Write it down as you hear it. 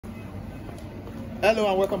Hello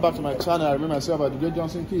and welcome back to my channel. I remember myself at the great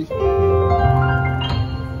Johnsonkeyz.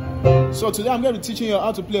 So today I'm going to be teaching you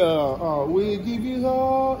how to play We Give You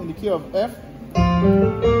All in the key of F.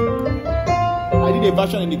 I did a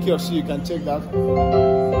version in the key of C, you can check that.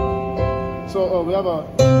 So we have a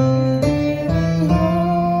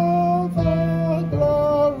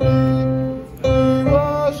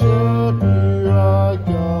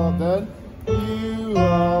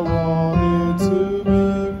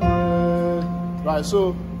right,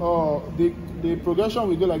 so the progression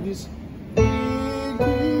will go like this.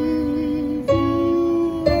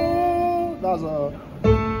 That's a B,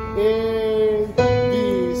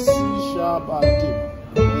 C sharp and D.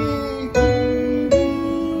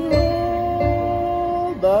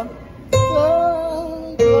 Then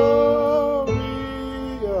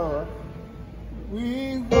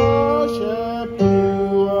we worship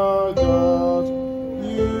you, our God.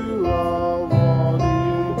 You are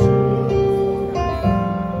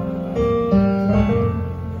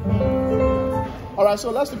alright,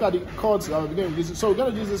 so let's look at the chords we're going to use. So we're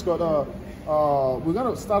going to use this chord. We're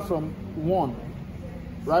going to start from 1,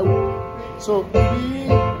 right? So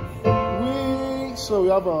so we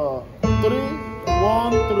have a 3,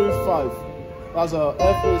 1, 3, 5. That's a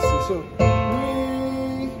F, A, C. So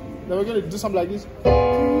then we're going to do something like this.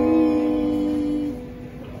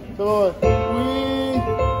 So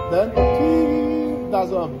then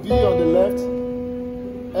that's a B on the left.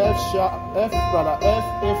 F sharp, F rather,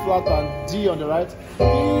 F, A flat and D on the right.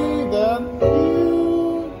 Then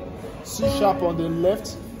C sharp on the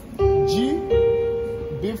left, G,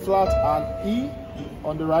 B flat and E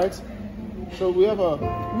on the right. So we have a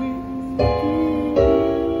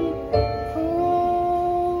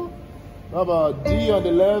D on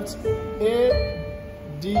the left, A,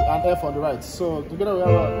 D and F on the right. So together we have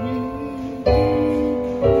a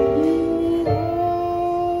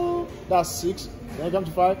that's 6. Then you come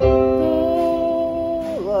to 5.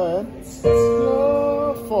 Then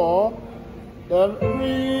 4. Then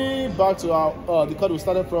back to our the chord we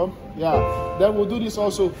started from. Yeah. Then we'll do this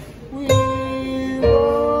also. We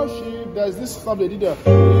worship. There's this stuff they did there.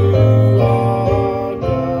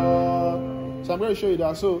 So I'm going to show you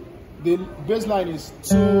that. So the bass line is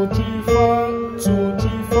 2, 3, 5, 2,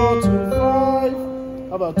 3, 4, 2, 5.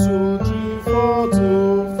 How about 2, 3, 4,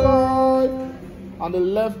 2, 5? And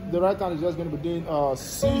the right hand is just going to be doing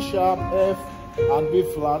C sharp, F, and B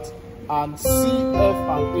flat, and C, F,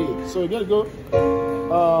 and A. So you're going to go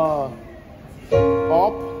up,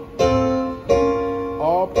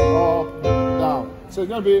 up, up, down. So it's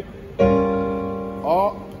going to be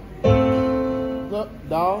up,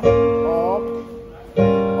 down,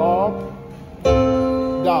 up,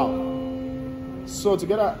 down. So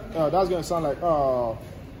together, that's going to sound like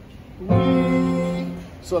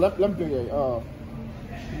So let me play it.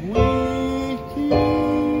 We give you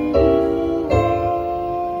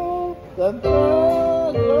then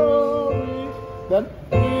glory, then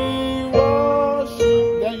we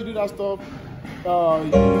worship. Then you do that stuff. You are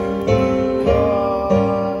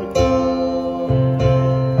God.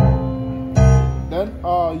 Then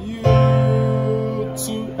you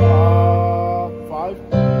 2 5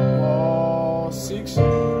 or 6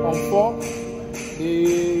 on 4,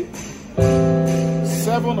 the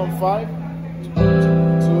 7 on 5.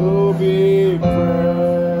 To be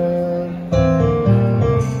praised.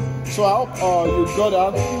 So I hope you got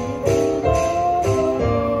that.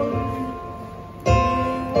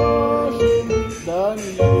 Then